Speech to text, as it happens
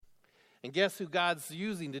And guess who God's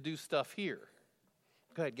using to do stuff here?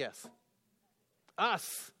 Go ahead, guess.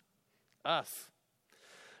 Us.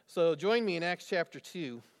 So join me in Acts chapter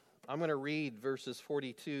 2. I'm going to read verses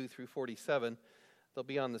 42 through 47. They'll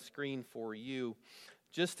be on the screen for you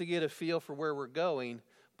just to get a feel for where we're going.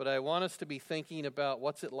 But I want us to be thinking about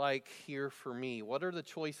what's it like here for me. What are the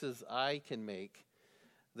choices I can make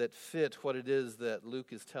that fit what it is that Luke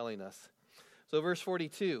is telling us? So verse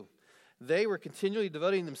 42, they were continually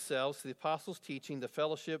devoting themselves to the apostles' teaching, to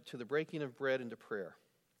fellowship, to the breaking of bread, and to prayer.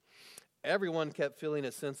 Everyone kept feeling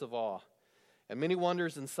a sense of awe, and many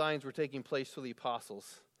wonders and signs were taking place through the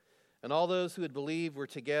apostles. And all those who had believed were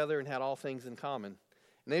together and had all things in common.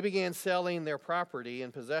 And they began selling their property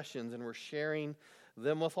and possessions and were sharing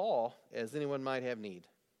them with all, as anyone might have need.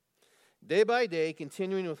 Day by day,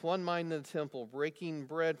 continuing with one mind in the temple, breaking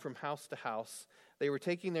bread from house to house, they were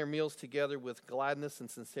taking their meals together with gladness and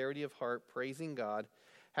sincerity of heart, praising God,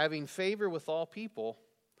 having favor with all people,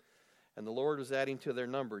 and the Lord was adding to their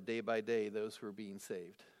number day by day those who were being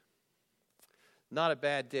saved. Not a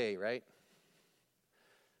bad day, right?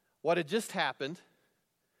 What had just happened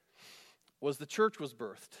was the church was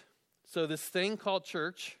birthed. So this thing called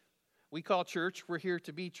church, we call church, we're here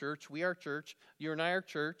to be church, we are church, you and I are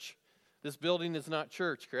church. This building is not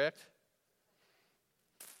church, correct?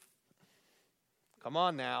 Come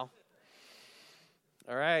on now.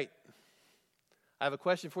 All right. I have a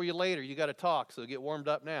question for you later. You got to talk, so get warmed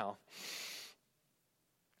up now.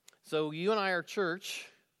 So you and I are church,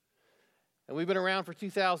 and we've been around for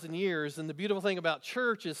 2,000 years, and the beautiful thing about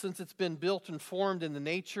church is since it's been built and formed in the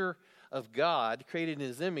nature of God, created in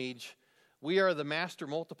His image, we are the master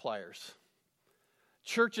multipliers.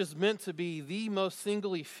 Church is meant to be the most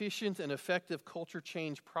single efficient and effective culture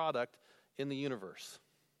change product in the universe.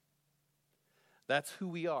 That's who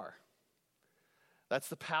we are. That's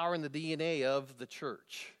the power and the DNA of the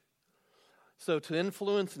church. So to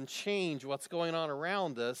influence and change what's going on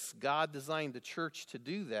around us, God designed the church to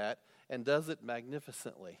do that and does it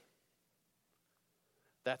magnificently.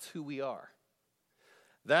 That's who we are.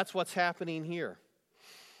 That's what's happening here.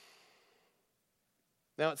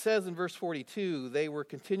 Now it says in verse 42, they were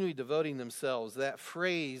continually devoting themselves. That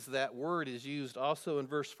phrase, that word is used also in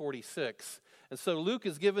verse 46. And so Luke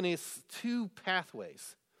has given us two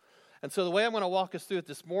pathways. And so the way I'm going to walk us through it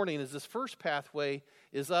this morning is this first pathway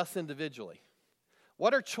is us individually.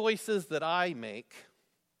 What are choices that I make?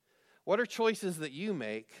 What are choices that you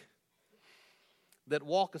make that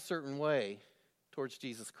walk a certain way towards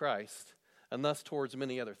Jesus Christ and thus towards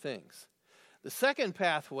many other things? The second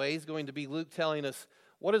pathway is going to be Luke telling us,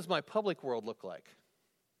 what does my public world look like?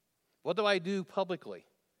 What do I do publicly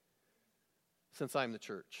since I'm the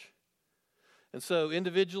church? And so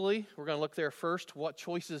individually, we're going to look there first. What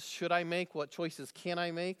choices should I make? What choices can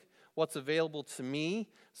I make? What's available to me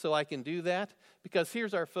so I can do that? Because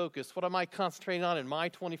here's our focus. What am I concentrating on in my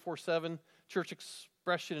 24/7 church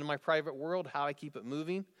expression in my private world? How I keep it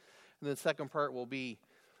moving? And then the second part will be,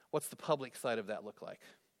 what's the public side of that look like?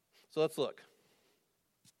 So let's look.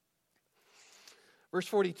 Verse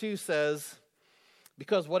 42 says,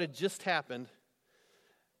 because what had just happened,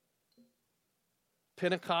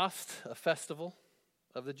 Pentecost, a festival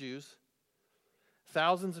of the Jews,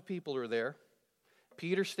 thousands of people are there.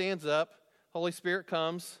 Peter stands up, Holy Spirit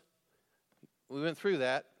comes. We went through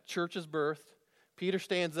that. Church is birthed. Peter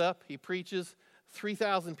stands up, he preaches,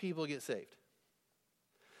 3,000 people get saved.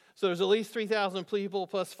 So there's at least 3,000 people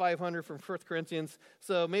plus 500 from 1 Corinthians.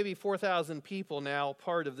 So maybe 4,000 people now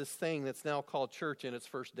part of this thing that's now called church in its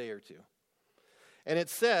first day or two. And it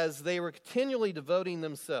says they were continually devoting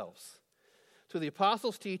themselves to the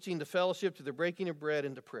apostles' teaching, to fellowship, to the breaking of bread,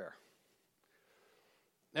 and to prayer.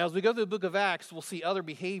 Now, as we go through the book of Acts, we'll see other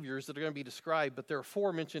behaviors that are going to be described, but there are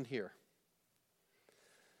four mentioned here.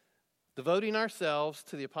 Devoting ourselves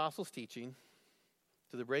to the apostles' teaching,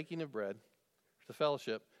 to the breaking of bread, to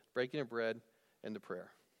fellowship, breaking of bread, and to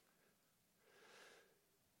prayer.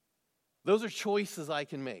 Those are choices I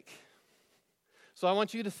can make. So I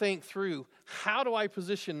want you to think through, how do I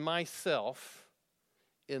position myself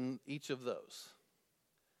in each of those?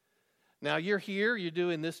 Now you're here, you're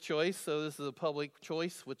doing this choice, so this is a public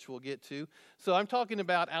choice, which we'll get to. So I'm talking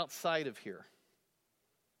about outside of here,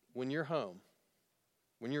 when you're home,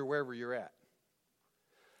 when you're wherever you're at.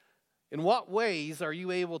 In what ways are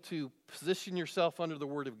you able to position yourself under the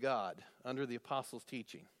Word of God, under the apostles'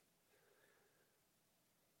 teaching?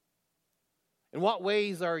 In what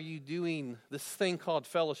ways are you doing this thing called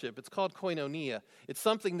fellowship? It's called koinonia. It's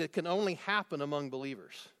something that can only happen among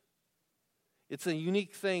believers. It's a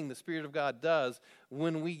unique thing the Spirit of God does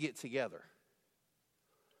when we get together.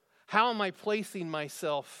 How am I placing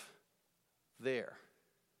myself there?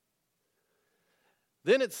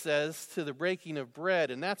 Then it says to the breaking of bread,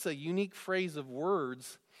 and that's a unique phrase of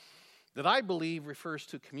words that I believe refers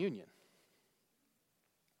to communion.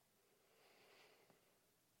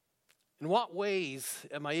 In what ways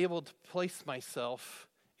am I able to place myself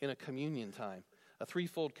in a communion time, a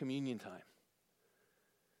threefold communion time?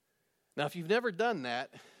 Now, if you've never done that,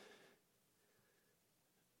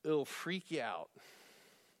 it'll freak you out,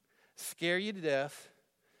 scare you to death,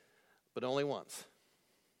 but only once.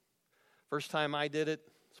 First time I did it,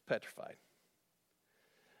 I was petrified.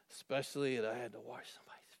 Especially that I had to wash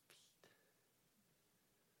somebody's feet.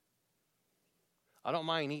 I don't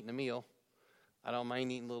mind eating a meal. I don't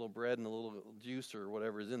mind eating a little bread and a little juice or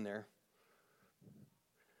whatever is in there.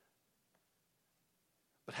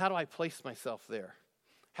 But how do I place myself there?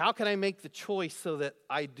 How can I make the choice so that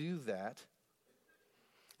I do that?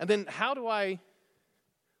 And then how do I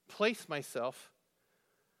place myself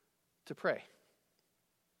to pray?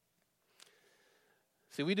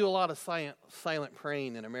 See, we do a lot of silent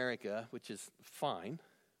praying in America, which is fine.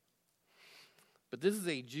 But this is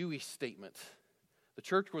a Jewish statement. The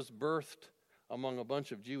church was birthed among a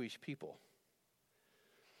bunch of Jewish people.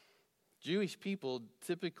 Jewish people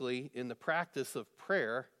typically, in the practice of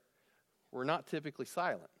prayer, were not typically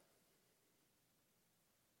silent.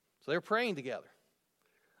 So they're praying together,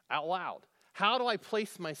 out loud. How do I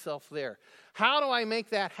place myself there? How do I make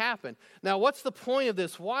that happen? Now, what's the point of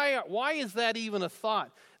this? Why is that even a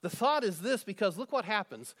thought? The thought is this, because look what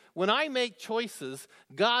happens. When I make choices,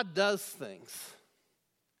 God does things.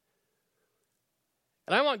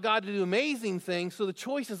 And I want God to do amazing things, so the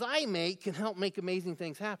choices I make can help make amazing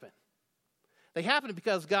things happen. They happen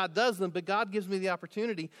because God does them, but God gives me the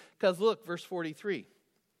opportunity, because look, verse 43.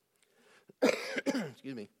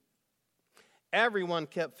 Excuse me. Everyone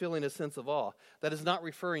kept feeling a sense of awe. That is not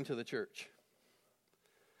referring to the church.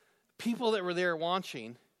 People that were there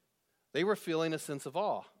watching, they were feeling a sense of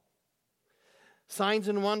awe. Signs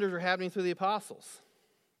and wonders were happening through the apostles.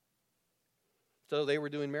 So they were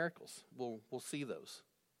doing miracles. We'll see those.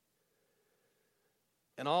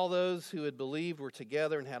 And all those who had believed were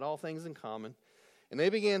together and had all things in common. And they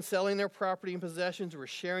began selling their property and possessions, were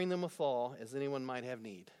sharing them with all, as anyone might have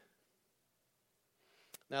need.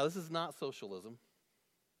 Now, this is not socialism.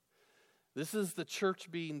 This is the church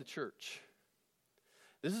being the church.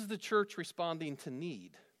 This is the church responding to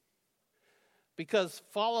need. Because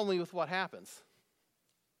follow me with what happens.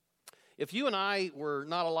 If you and I were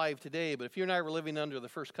not alive today, but if you and I were living under the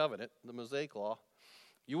first covenant, the Mosaic law,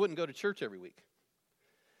 you wouldn't go to church every week.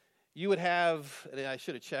 You would have, and I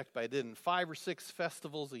should have checked, but I didn't, 5 or 6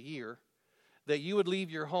 festivals a year that you would leave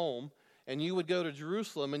your home and you would go to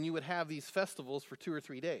Jerusalem and you would have these festivals for 2 or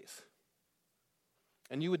 3 days.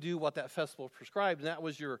 And you would do what that festival prescribed, and that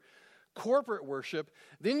was your corporate worship.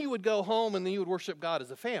 Then you would go home and then you would worship God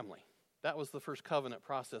as a family. That was the first covenant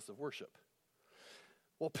process of worship.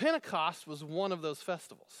 Well, Pentecost was one of those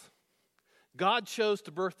festivals. God chose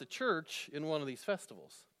to birth the church in one of these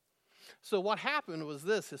festivals. So what happened was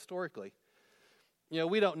this historically.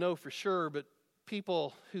 We don't know for sure, but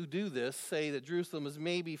people who do this say that Jerusalem is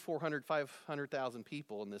maybe 400, 500,000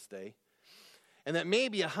 people in this day. And that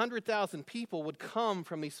maybe 100,000 people would come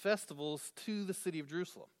from these festivals to the city of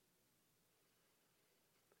Jerusalem.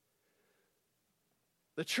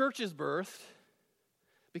 The church is birthed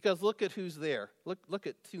because look at who's there. Look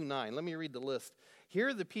at 2:9. Let me read the list. Here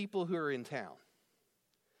are the people who are in town.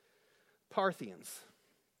 Parthians,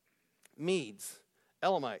 Medes,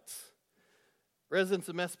 Elamites, residents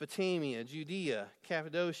of Mesopotamia, Judea,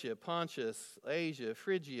 Cappadocia, Pontus, Asia,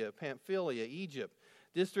 Phrygia, Pamphylia, Egypt,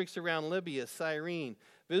 districts around Libya, Cyrene,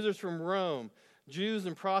 visitors from Rome, Jews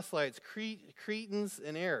and proselytes, Cretans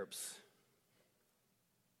and Arabs.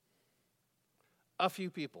 A few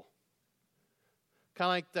people. Kind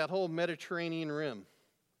of like that whole Mediterranean rim.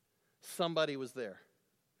 Somebody was there.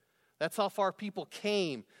 That's how far people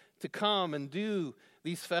came to come and do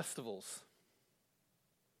these festivals.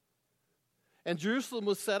 And Jerusalem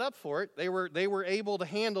was set up for it. They were able to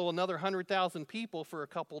handle another 100,000 people for a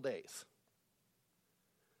couple days.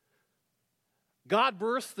 God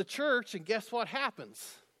births the church, and guess what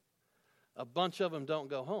happens? A bunch of them don't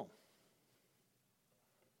go home.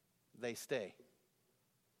 They stay.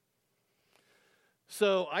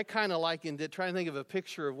 So I kind of likened it, trying to think of a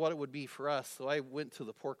picture of what it would be for us. So I went to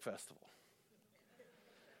the pork festival.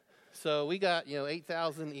 So we got,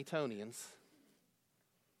 8,000 Etonians.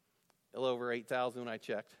 A little over 8,000 when I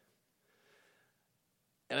checked.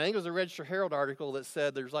 And I think it was a Register Herald article that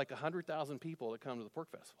said there's like 100,000 people that come to the pork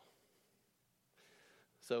festival.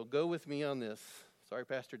 So go with me on this. Sorry,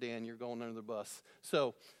 Pastor Dan, you're going under the bus.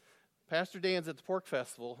 So Pastor Dan's at the pork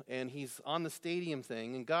festival, and he's on the stadium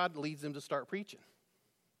thing, and God leads him to start preaching.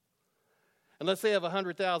 And let's say you have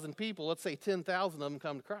 100,000 people, let's say 10,000 of them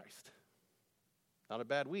come to Christ. Not a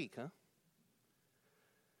bad week, huh?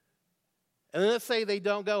 And then let's say they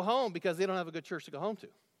don't go home because they don't have a good church to go home to.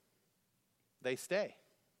 They stay.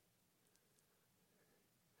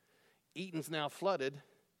 Eaton's now flooded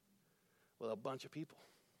with a bunch of people.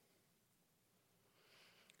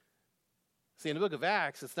 See, in the book of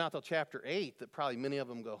Acts, it's not till chapter 8 that probably many of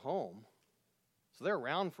them go home. So they're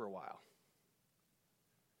around for a while.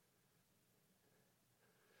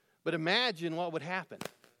 But imagine what would happen.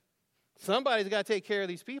 Somebody's got to take care of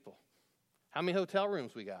these people. How many hotel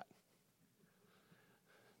rooms we got?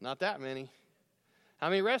 Not that many. How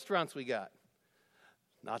many restaurants we got?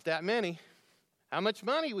 Not that many. How much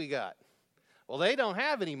money we got? Well, they don't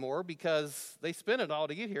have any more because they spent it all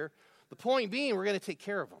to get here. The point being, we're going to take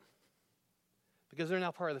care of them because they're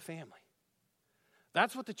now part of the family.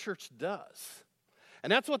 That's what the church does.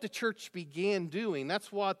 And that's what the church began doing.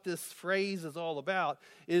 That's what this phrase is all about,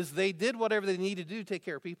 is they did whatever they needed to do to take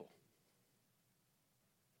care of people.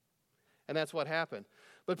 And that's what happened.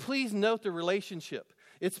 But please note the relationship.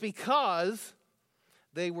 It's because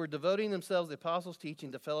they were devoting themselves to the apostles'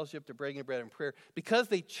 teaching, to fellowship, to breaking of bread and prayer. Because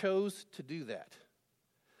they chose to do that,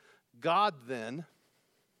 God then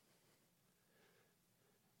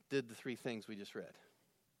did the three things we just read.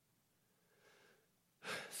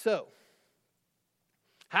 So,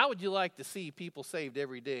 how would you like to see people saved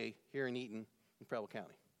every day here in Eaton and Preble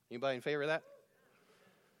County? Anybody in favor of that?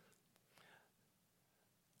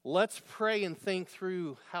 Let's pray and think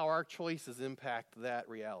through how our choices impact that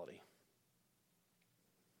reality.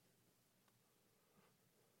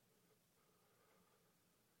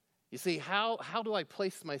 You see, how do I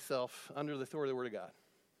place myself under the authority of the Word of God?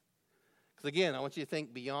 Because again, I want you to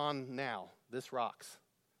think beyond now. This rocks.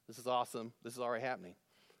 This is awesome. This is already happening.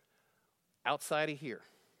 Outside of here,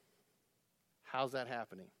 how's that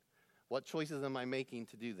happening? What choices am I making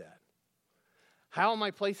to do that? How am I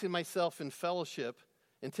placing myself in fellowship,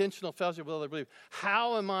 intentional fellowship with other believers?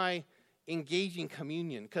 How am I engaging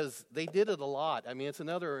communion? Because they did it a lot. I mean, it's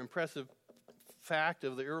another impressive fact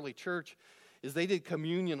of the early church is they did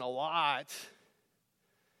communion a lot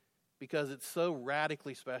because it's so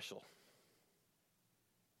radically special.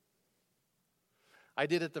 I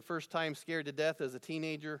did it the first time, scared to death as a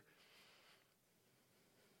teenager.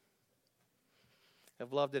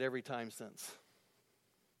 I've loved it every time since.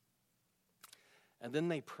 And then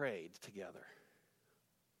they prayed together.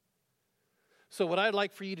 So what I'd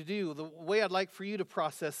like for you to do, the way I'd like for you to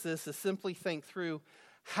process this is simply think through,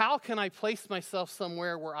 how can I place myself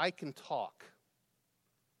somewhere where I can talk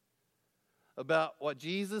about what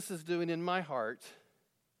Jesus is doing in my heart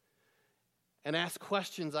and ask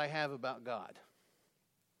questions I have about God?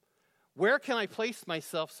 Where can I place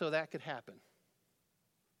myself so that could happen?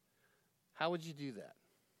 How would you do that?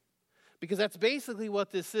 Because that's basically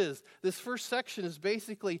what this is. This first section is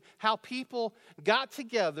basically how people got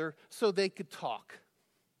together so they could talk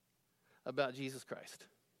about Jesus Christ.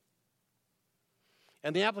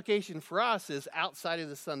 And the application for us is outside of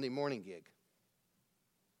the Sunday morning gig.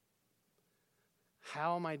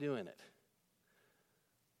 How am I doing it?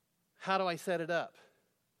 How do I set it up?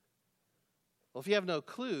 Well, if you have no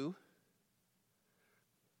clue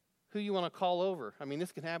who you want to call over, I mean,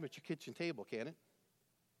 this can happen at your kitchen table, can't it?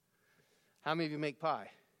 How many of you make pie?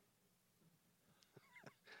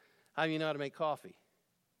 How many of you know how to make coffee?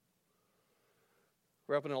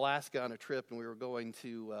 We're up in Alaska on a trip, and we were going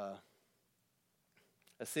to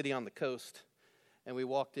a city on the coast, and we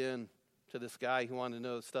walked in to this guy who wanted to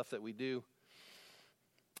know the stuff that we do.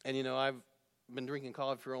 And, you know, I've been drinking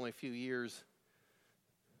coffee for only a few years.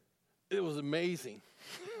 It was amazing.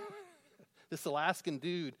 This Alaskan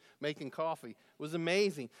dude making coffee was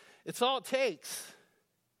amazing. It's all it takes.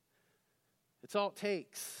 It's all it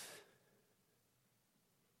takes.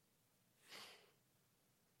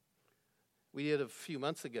 We did a few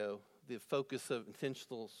months ago the focus of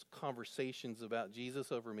intentional conversations about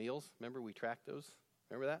Jesus over meals. Remember, we tracked those?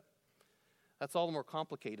 Remember that? That's all the more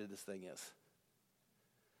complicated this thing is.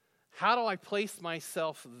 How do I place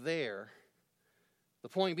myself there? The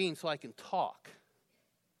point being so I can talk.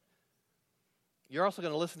 You're also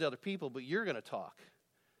going to listen to other people, but you're going to talk.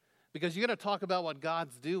 Because you're going to talk about what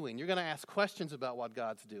God's doing. You're going to ask questions about what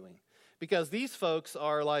God's doing. Because these folks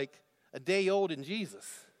are like a day old in Jesus.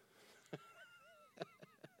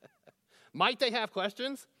 Might they have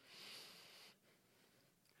questions?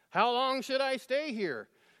 How long should I stay here?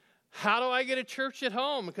 How do I get a church at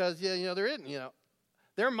home? Because, there isn't,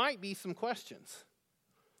 there might be some questions.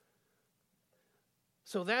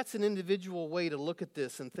 So that's an individual way to look at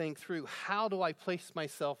this and think through, how do I place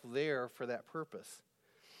myself there for that purpose?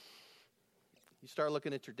 You start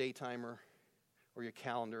looking at your day timer. or your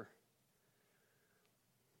calendar.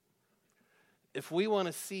 If we want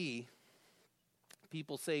to see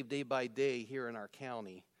people saved day by day here in our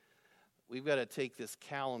county, we've got to take this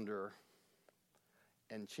calendar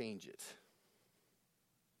and change it.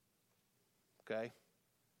 Okay?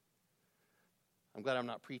 I'm glad I'm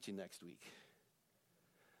not preaching next week.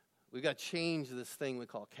 We've got to change this thing we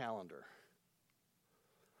call calendar.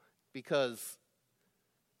 Because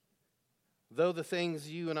though the things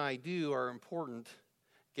you and I do are important,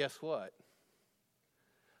 guess what?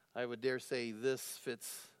 I would dare say this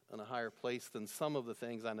fits in a higher place than some of the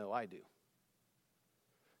things I know I do.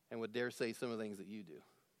 And would dare say some of the things that you do.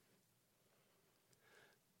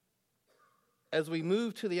 As we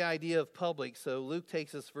move to the idea of public, so Luke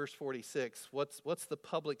takes us verse 46. What's the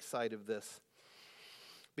public side of this?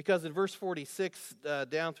 Because in verse 46,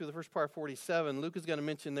 down through the first part of 47, Luke is going to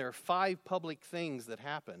mention there are 5 public things that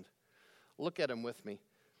happened. Look at them with me.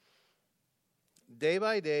 Day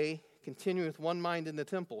by day, continuing with one mind in the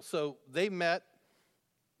temple. So they met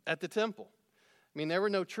at the temple. I mean, there were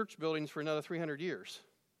no church buildings for another 300 years.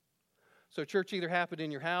 So church either happened in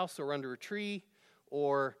your house or under a tree,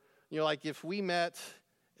 or, like if we met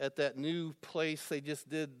at that new place they just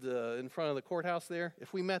did in front of the courthouse there,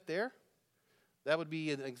 if we met there, that would be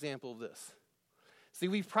an example of this. See,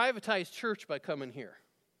 we've privatized church by coming here.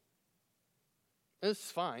 This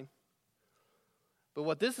is fine. But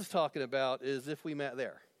what this is talking about is if we met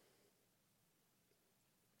there.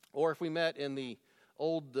 Or if we met in the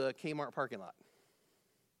old Kmart parking lot.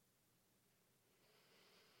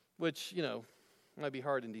 Which, might be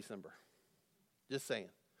hard in December. Just saying.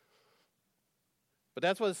 But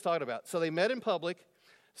that's what it's talking about. So they met in public.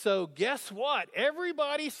 So guess what?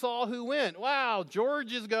 Everybody saw who went. Wow,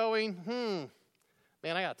 George is going.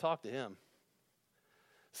 Man, I got to talk to him.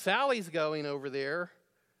 Sally's going over there.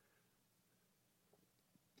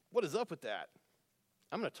 What is up with that?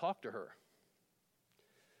 I'm going to talk to her.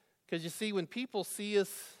 Because you see, when people see us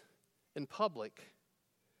in public,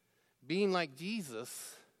 being like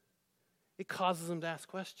Jesus, it causes them to ask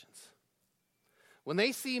questions. When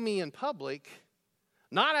they see me in public,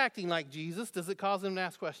 not acting like Jesus, does it cause them to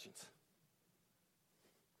ask questions?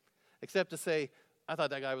 Except to say, I thought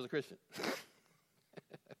that guy was a Christian.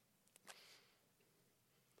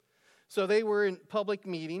 So they were in public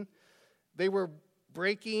meeting. They were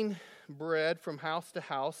breaking bread from house to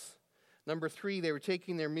house. Number 3, they were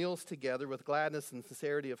taking their meals together with gladness and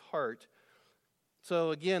sincerity of heart.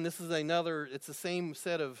 So again, it's the same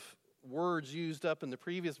set of words used up in the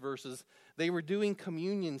previous verses. They were doing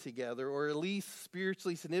communion together, or at least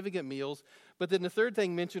spiritually significant meals. But then the third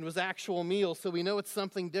thing mentioned was actual meals, so we know it's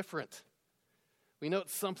something different.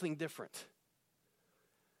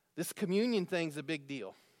 This communion thing's a big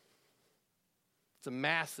deal. It's a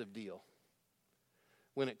massive deal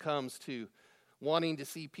when it comes to wanting to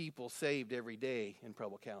see people saved every day in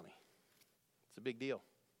Preble County. It's a big deal.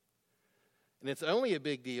 And it's only a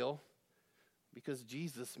big deal because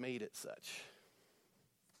Jesus made it such.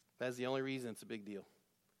 That's the only reason it's a big deal.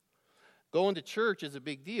 Going to church is a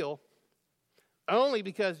big deal only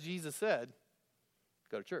because Jesus said,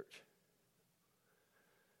 go to church.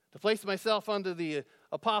 To place myself under the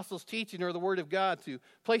apostles' teaching or the word of God, to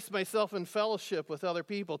place myself in fellowship with other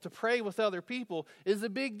people, to pray with other people is a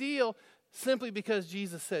big deal simply because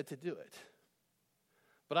Jesus said to do it.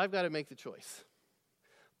 But I've got to make the choice.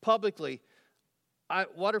 Publicly,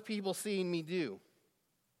 what are people seeing me do?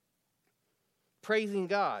 Praising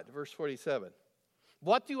God, verse 47.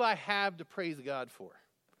 What do I have to praise God for?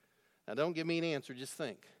 Now, don't give me an answer, just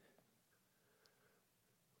think.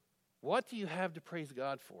 What do you have to praise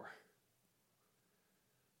God for?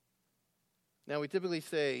 Now, we typically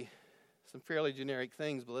say some fairly generic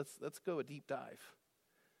things, but let's go a deep dive.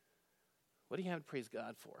 What do you have to praise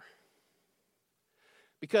God for?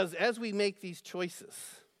 Because as we make these choices,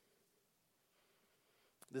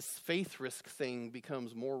 this faith risk thing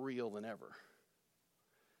becomes more real than ever.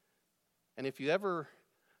 And if you ever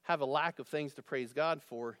have a lack of things to praise God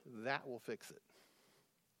for, that will fix it.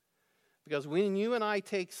 Because when you and I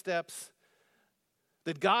take steps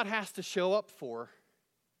that God has to show up for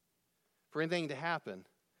anything to happen,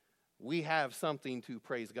 we have something to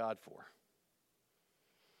praise God for.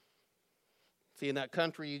 See, in that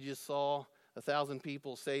country you just saw 1,000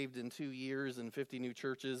 people saved in 2 years and 50 new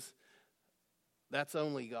churches. That's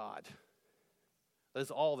only God.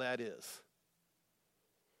 That's all that is.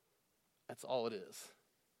 That's all it is.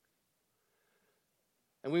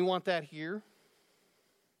 And we want that here.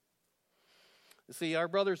 You see, our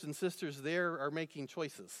brothers and sisters there are making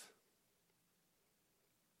choices.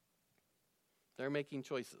 They're making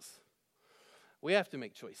choices. We have to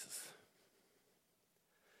make choices.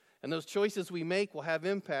 And those choices we make will have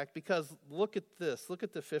impact, because look at this. Look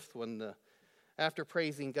at the fifth one. After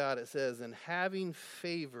praising God, it says, and having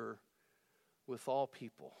favor with all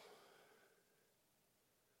people.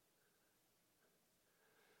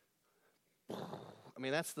 I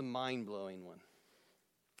mean, that's the mind-blowing one.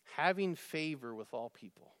 Having favor with all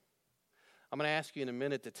people. I'm going to ask you in a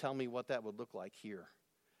minute to tell me what that would look like here.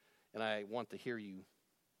 And I want to hear you.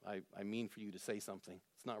 I mean for you to say something.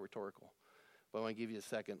 It's not rhetorical. But I want to give you a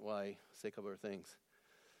second while I say a couple other things.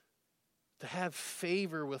 To have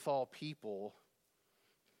favor with all people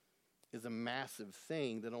is a massive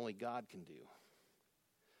thing that only God can do.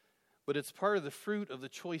 But it's part of the fruit of the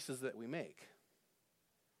choices that we make.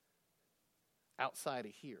 Outside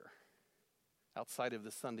of here. Outside of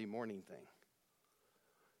the Sunday morning thing.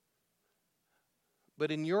 But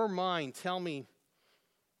in your mind, tell me,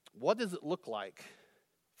 what does it look like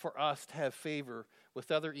for us to have favor with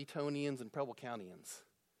other Etonians and Preble Countyans?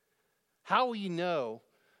 How will you know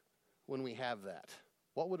when we have that?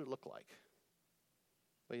 What would it look like?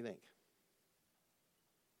 What do you think?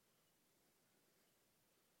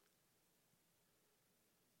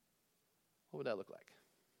 What would that look like?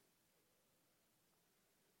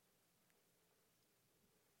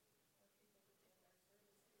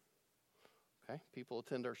 Okay, people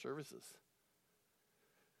attend our services.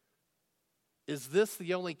 Is this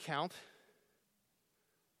the only count?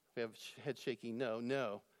 We have head shaking.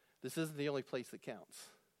 No. This isn't the only place that counts.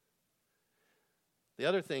 The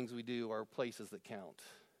other things we do are places that count.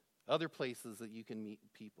 Other places that you can meet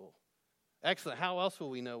people. Excellent. How else will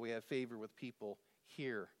we know we have favor with people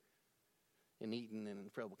here in Eaton and in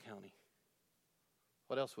Preble County?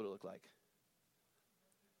 What else would it look like?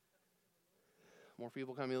 More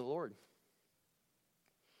people coming to the Lord.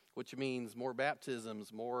 Which means more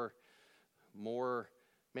baptisms, more,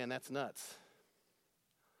 man, that's nuts.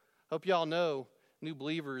 Hope y'all know new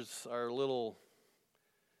believers are little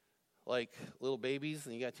babies,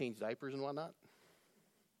 and you got to change diapers and whatnot.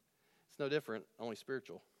 It's no different, only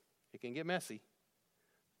spiritual. It can get messy.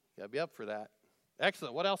 You got to be up for that.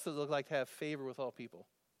 Excellent. What else does it look like to have favor with all people?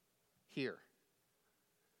 Here.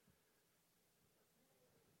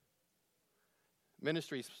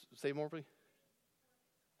 Ministries, say more, please.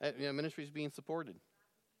 Ministries being supported.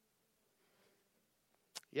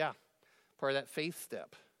 Yeah, part of that faith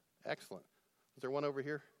step. Excellent. Is there one over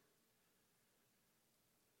here?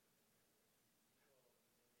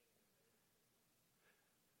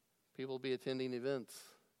 People will be attending events.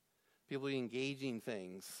 People will be engaging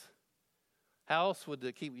things. How else would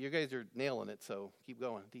you guys are nailing it, so keep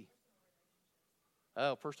going. D.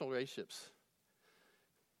 Oh, personal relationships.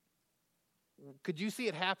 Could you see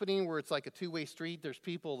it happening where it's like a two-way street? There's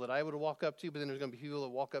people that I would walk up to, but then there's going to be people that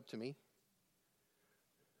walk up to me.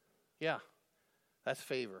 Yeah, that's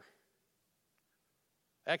favor.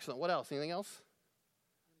 Excellent. What else? Anything else?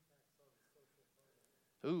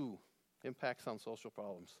 Ooh, impacts on social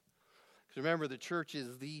problems. Because remember, the church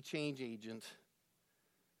is the change agent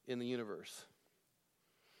in the universe.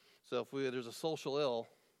 So if there's a social ill,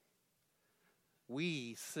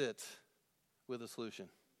 we sit with a solution.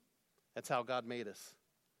 That's how God made us.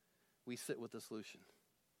 We sit with the solution.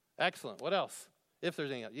 Excellent. What else? If there's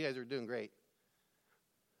anything else. You guys are doing great.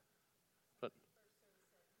 But,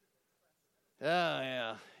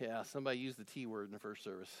 yeah. Somebody used the T word in the first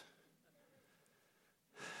service.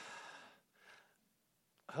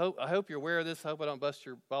 I hope you're aware of this. I hope I don't bust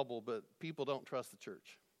your bubble, but people don't trust the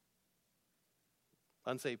church.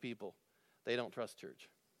 Unsaved people, they don't trust church.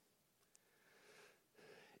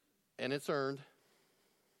 And it's earned.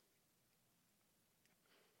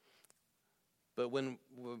 But when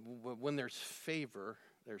there's favor,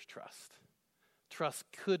 there's trust. Trust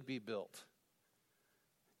could be built.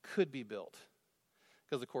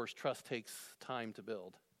 Because, of course, trust takes time to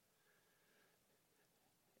build.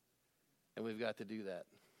 And we've got to do that.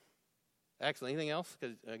 Excellent. Anything else?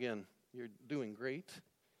 Because, again, you're doing great.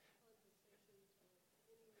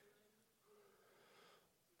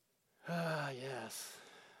 Yes.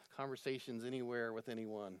 Conversations anywhere with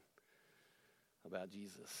anyone about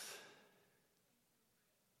Jesus.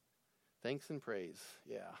 Thanks and praise.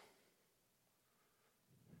 Yeah.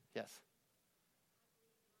 Yes.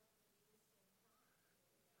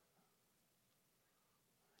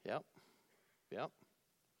 Yep.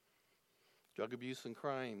 Drug abuse and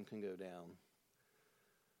crime can go down.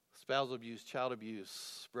 Spousal abuse, child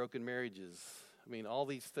abuse, broken marriages. I mean, all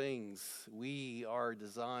these things we are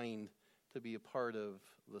designed to be a part of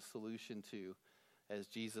the solution to as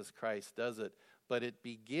Jesus Christ does it. But it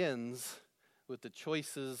begins with the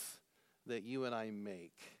choices that you and I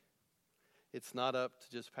make. It's not up to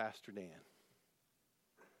just Pastor Dan.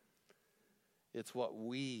 It's what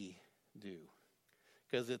we do.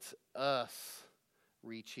 Because it's us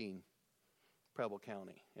reaching Preble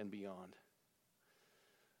County and beyond.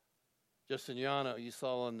 Justiniano, you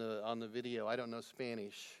saw on the video, I don't know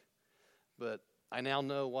Spanish, but I now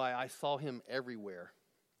know why I saw him everywhere.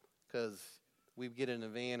 Because we get in a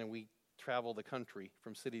van and we travel the country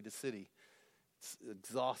from city to city. It's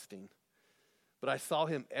exhausting. But I saw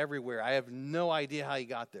him everywhere. I have no idea how he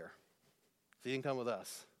got there. So he didn't come with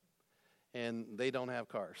us. And they don't have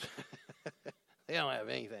cars. They don't have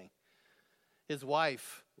anything. His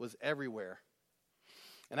wife was everywhere.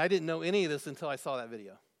 And I didn't know any of this until I saw that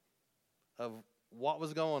video of what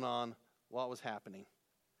was going on, what was happening,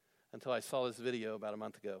 until I saw this video about a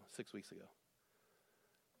month ago, 6 weeks ago.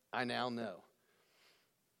 I now know.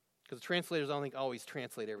 Because the translators, I don't think, always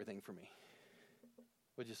translate everything for me,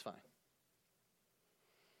 which is fine.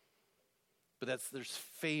 But there's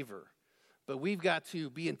favor. But we've got to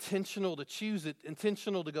be intentional to choose it,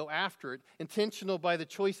 intentional to go after it, intentional by the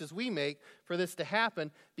choices we make for this to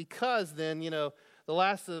happen, because then, the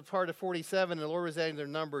last part of 47, the Lord was adding their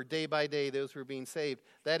number day by day, those who are being saved.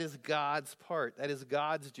 That is God's part. That is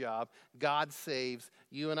God's job. God saves.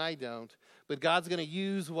 You and I don't. But God's going to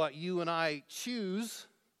use what you and I choose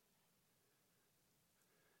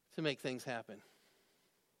to make things happen.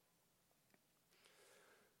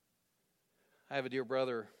 I have a dear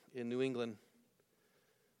brother in New England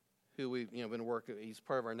who we've been working. He's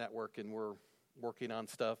part of our network, and we're working on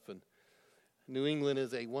stuff. And New England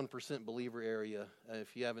is a 1% believer area.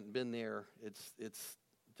 If you haven't been there, it's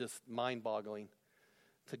just mind-boggling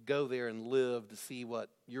to go there and live to see what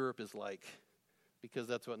Europe is like, because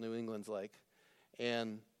that's what New England's like.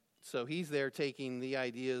 And so he's there taking the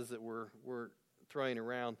ideas that we're throwing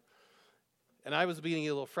around. And I was being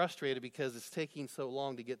a little frustrated because it's taking so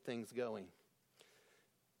long to get things going.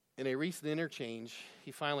 In a recent interchange,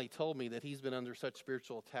 he finally told me that he's been under such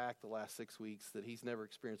spiritual attack the last 6 weeks that he's never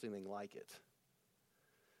experienced anything like it.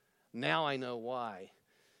 Now I know why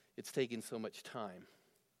it's taken so much time.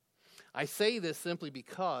 I say this simply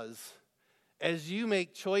because as you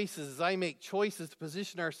make choices, as I make choices to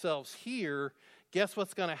position ourselves here, guess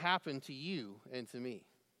what's going to happen to you and to me?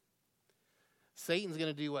 Satan's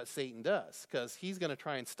going to do what Satan does, because he's going to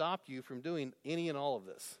try and stop you from doing any and all of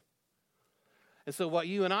this. And so what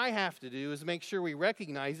you and I have to do is make sure we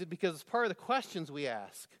recognize it, because it's part of the questions we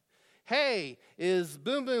ask. Hey, is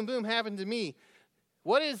boom, boom, boom happened to me?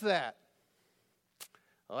 What is that?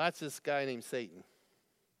 Well, that's this guy named Satan.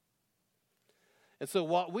 And so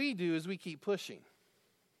what we do is we keep pushing,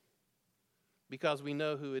 because we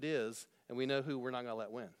know who it is, and we know who we're not going to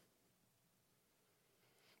let win.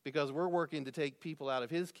 Because we're working to take people out of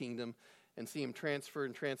his kingdom and see him transferred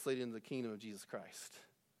and translated into the kingdom of Jesus Christ.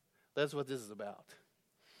 That's what this is about.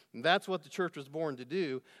 And that's what the church was born to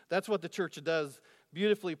do. That's what the church does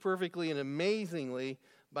beautifully, perfectly, and amazingly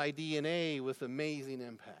by DNA with amazing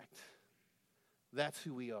impact. That's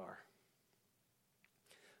who we are.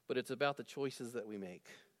 But it's about the choices that we make.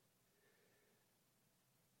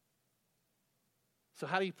 So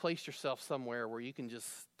how do you place yourself somewhere where you can just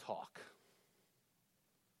talk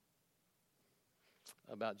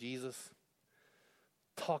about Jesus,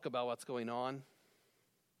 talk about what's going on?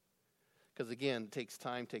 Because again, it takes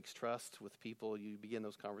time, takes trust with people you begin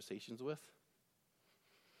those conversations with.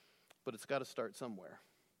 But it's got to start somewhere.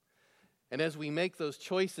 And as we make those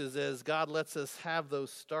choices, as God lets us have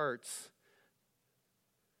those starts,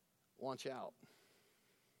 watch out.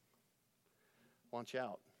 Watch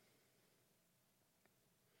out.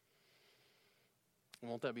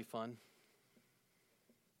 Won't that be fun?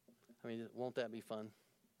 I mean, won't that be fun?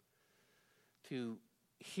 To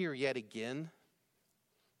hear yet again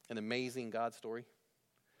an amazing God story.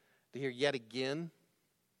 To hear yet again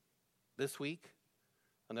this week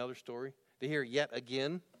another story. To hear yet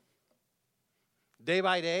again, day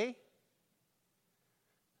by day.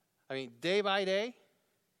 I mean, day by day.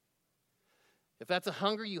 If that's a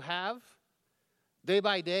hunger you have, day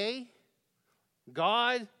by day,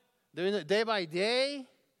 God doing it day by day,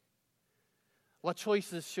 what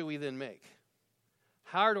choices should we then make?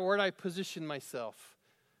 How do I position myself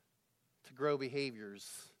to grow behaviors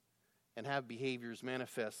and have behaviors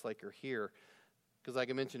manifest like are here? Because like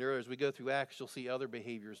I mentioned earlier, as we go through Acts, you'll see other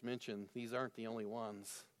behaviors mentioned. These aren't the only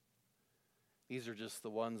ones. These are just the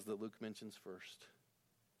ones that Luke mentions first.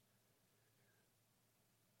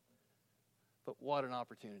 But what an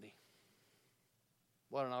opportunity.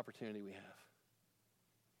 What an opportunity we have.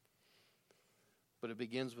 But it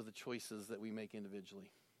begins with the choices that we make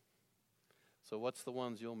individually. So what's the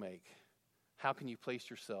ones you'll make? How can you place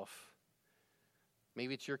yourself?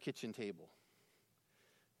 Maybe it's your kitchen table.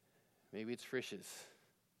 Maybe it's Frisch's.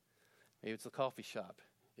 Maybe it's a coffee shop.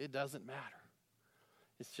 It doesn't matter.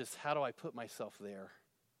 It's just, how do I put myself there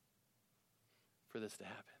for this to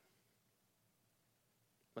happen?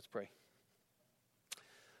 Let's pray.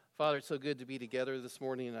 Father, it's so good to be together this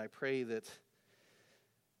morning, and I pray that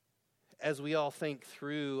as we all think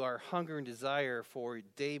through our hunger and desire for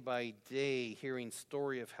day by day hearing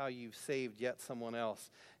story of how you've saved yet someone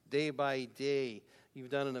else, day by day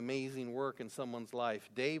you've done an amazing work in someone's life,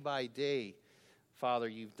 day by day, Father,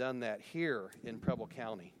 you've done that here in Preble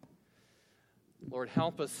County. Lord,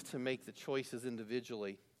 help us to make the choices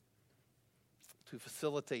individually to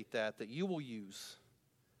facilitate that you will use.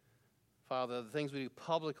 Father, the things we do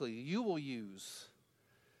publicly, you will use.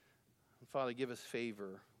 And Father, give us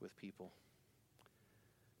favor with people.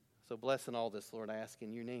 So bless in all this, Lord, I ask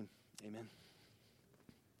in your name. Amen.